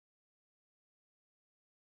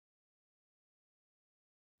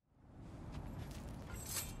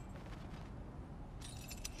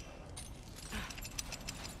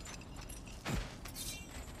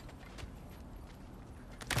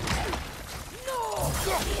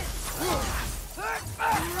Look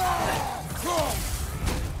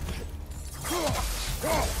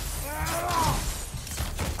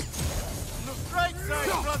right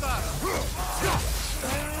side, brother!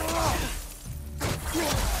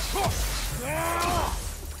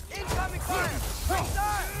 Incoming fire! Right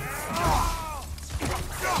side!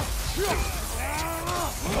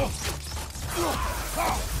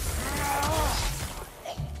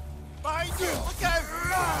 Behind you! Look out!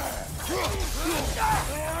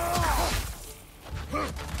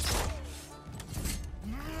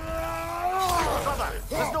 Brother,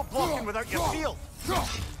 there's no blocking without your shield!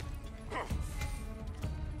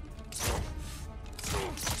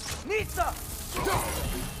 Nisa!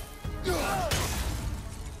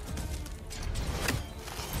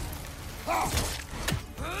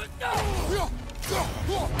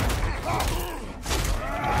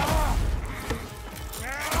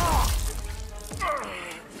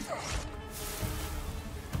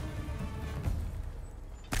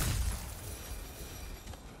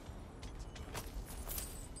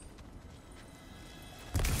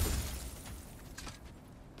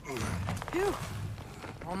 Phew!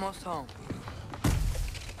 Almost home.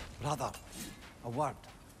 Brother, a word.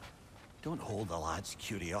 Don't hold the lad's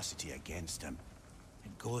curiosity against him.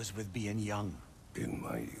 It goes with being young. In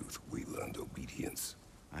my youth, we learned obedience.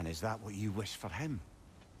 And is that what you wish for him?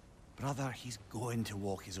 Brother, he's going to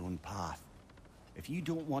walk his own path. If you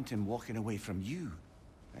don't want him walking away from you,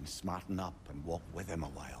 then smarten up and walk with him a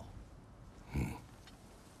while.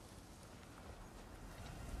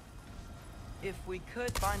 If we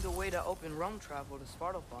could find a way to open roam travel to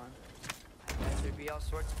Svartalfheim, I bet there'd be all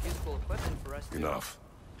sorts of useful equipment for us to... Enough.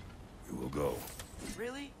 We will go.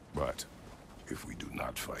 Really? But if we do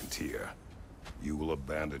not find Tyr, you will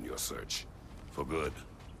abandon your search. For good.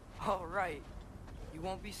 All right. You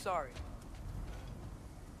won't be sorry.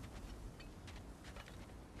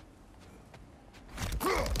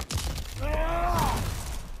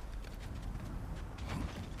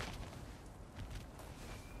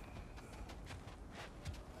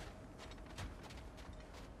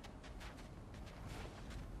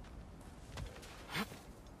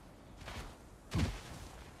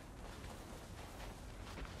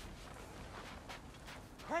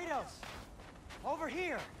 Kratos! Over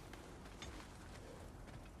here!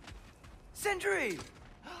 Sindri!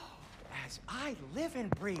 As I live and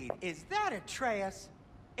breathe, is that Atreus?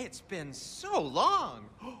 It's been so long!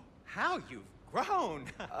 How you've grown!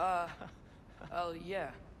 Oh,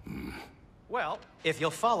 yeah. Well, if you'll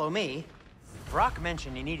follow me, Brock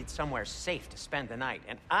mentioned you needed somewhere safe to spend the night,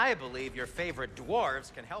 and I believe your favorite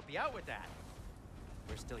dwarves can help you out with that.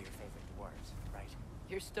 We're still your favorite dwarves, right?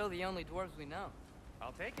 You're still the only dwarves we know.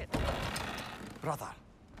 I'll take it. Brother,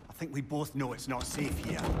 I think we both know it's not safe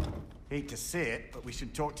here. Hate to say it, but we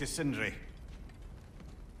should talk to Sindri.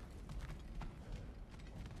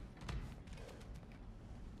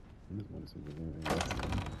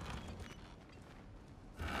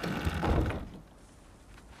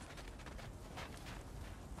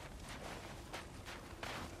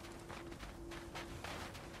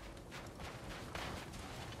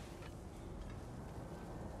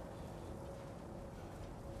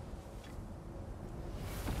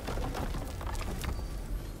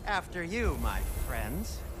 After you, my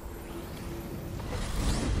friends.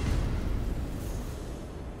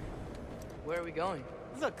 Where are we going?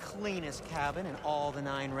 The cleanest cabin in all the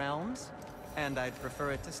 9 realms. And I'd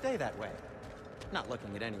prefer it to stay that way. Not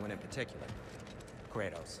looking at anyone in particular.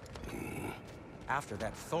 Kratos. After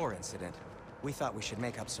that Thor incident, we thought we should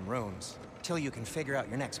make up some rooms, till you can figure out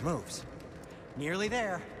your next moves. Nearly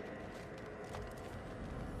there.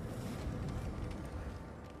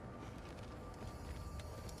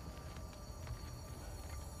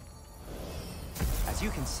 As you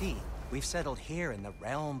can see, we've settled here in the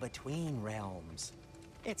realm between realms.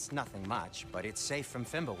 It's nothing much, but it's safe from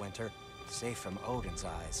Fimbulwinter, safe from Odin's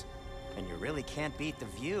eyes. And you really can't beat the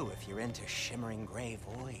view if you're into shimmering gray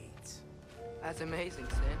voids. That's amazing,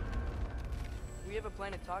 Sin. We have a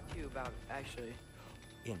plan to talk to you about, actually.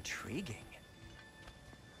 Intriguing.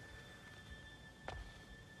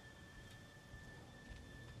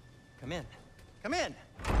 Come in. Come in!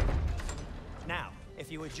 Now,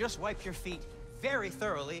 if you would just wipe your feet very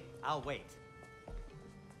thoroughly, I'll wait.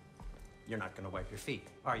 You're not gonna wipe your feet,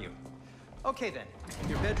 are you? Okay then,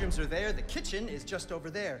 your bedrooms are there, the kitchen is just over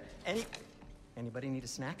there. Anybody need a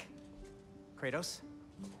snack? Kratos?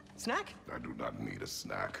 Snack? I do not need a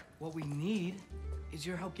snack. What we need is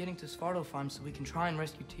your help getting to Svartalfheim so we can try and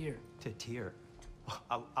rescue Tyr. To Tyr?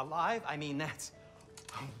 Alive? I mean, that's...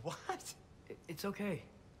 What? It's okay.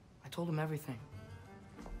 I told him everything.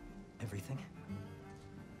 Everything?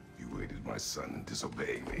 You waited my son and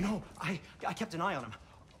disobeying me. No, I kept an eye on him.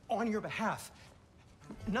 On your behalf.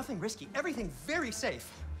 Nothing risky. Everything very safe.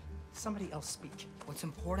 Somebody else speak. What's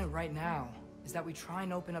important right now is that we try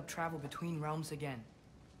and open up travel between realms again.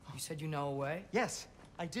 You said you know a way? Yes,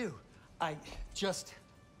 I do.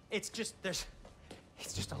 It's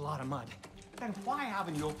just a lot of mud. Then why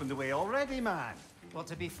haven't you opened the way already, man? Well,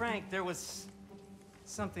 to be frank, there was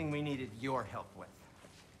something we needed your help with.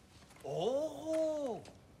 Oh!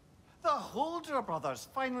 The Holder brothers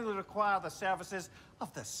finally require the services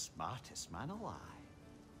of the smartest man alive.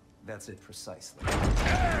 That's it precisely.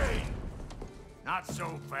 Hey! Not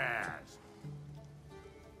so fast.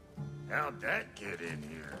 How'd that get in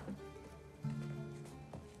here?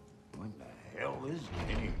 What the hell is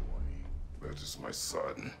he anyway? That is my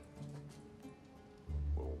son.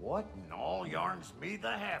 Well, what in all yarns me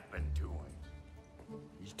that happened to him?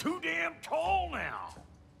 He's too damn tall now.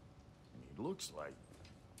 And he looks like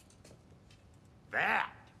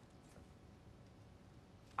that.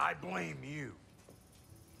 I blame you.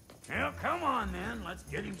 Well, come on then. Let's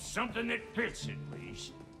get him something that fits at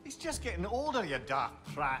least. He's just getting older, you dark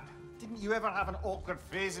prat. Didn't you ever have an awkward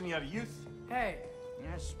phase in your youth? Hey,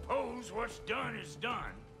 I suppose what's done is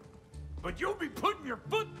done. But you'll be putting your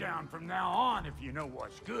foot down from now on if you know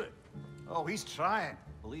what's good. Oh, he's trying.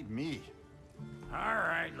 Believe me. All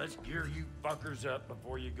right, let's gear you fuckers up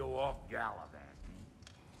before you go off gallivanting.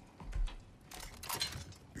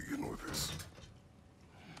 Begin with this.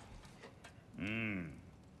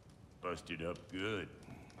 Busted up good.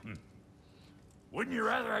 Wouldn't you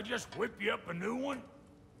rather I just whip you up a new one?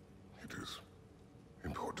 It is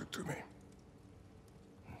important to me.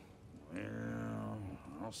 Well,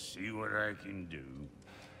 I'll see what I can do.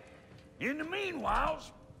 In the meanwhile,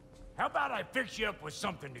 how about I fix you up with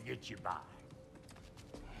something to get you by?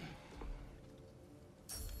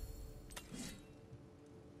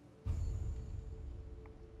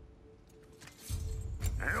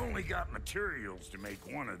 I only got materials to make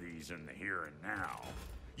one of these in the here and now.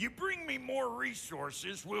 You bring me more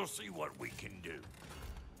resources, we'll see what we can do.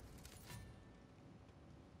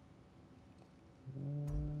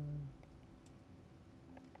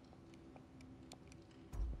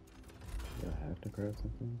 Do I have to grab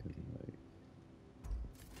something? 'Cause like...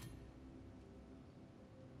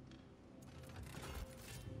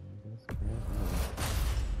 I guess grab that.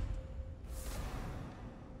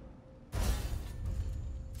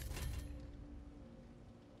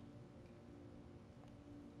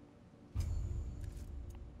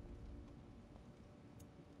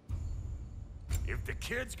 If the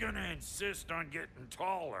kid's gonna insist on getting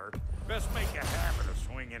taller, best make a habit of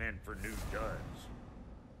swinging in for new duds.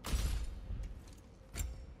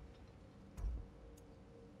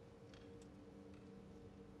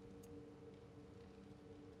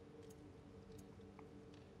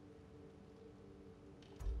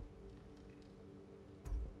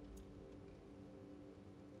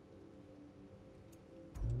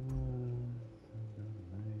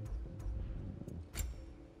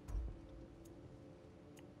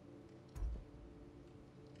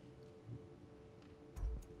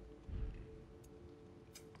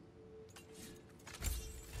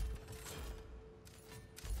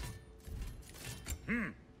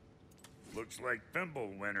 Looks like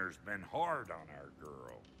Thimblewinter's been hard on our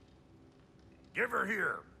girl. Give her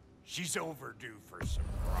here. She's overdue for some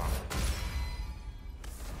profit.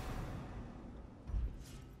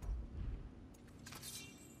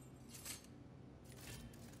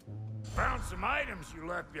 Found some items you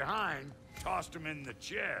left behind, tossed them in the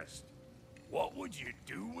chest. What would you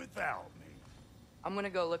do without me? I'm gonna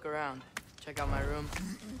go look around. Check out my room.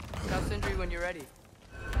 Tell Sindri when you're ready.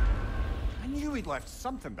 I knew he'd left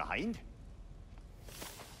something behind.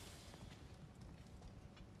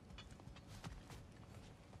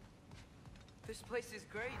 This place is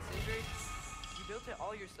great, Sindri. You built it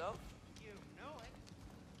all yourself? You know it.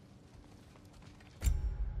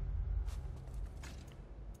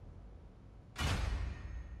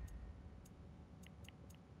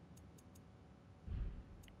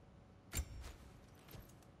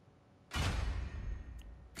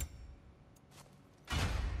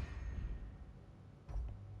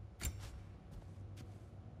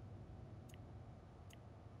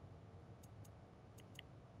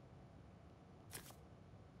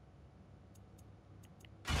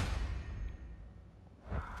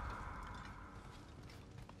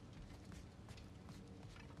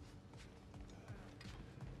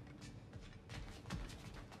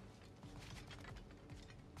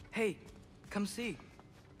 Hey, come see.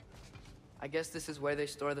 I guess this is where they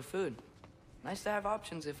store the food. Nice to have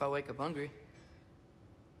options if I wake up hungry.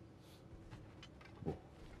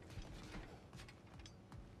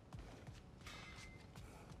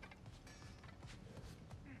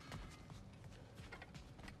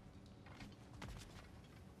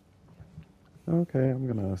 Okay, I'm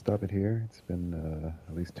gonna stop it here. It's been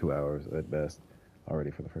at least 2 hours at best already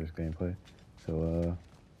for the first gameplay. So,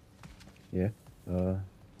 yeah,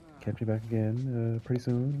 catch me back again pretty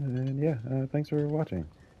soon. And yeah, thanks for watching.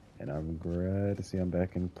 And I'm glad to see I'm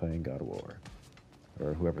back in playing God of War.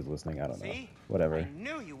 Or whoever's listening, I don't know. See? Whatever. I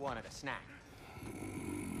knew you wanted a snack.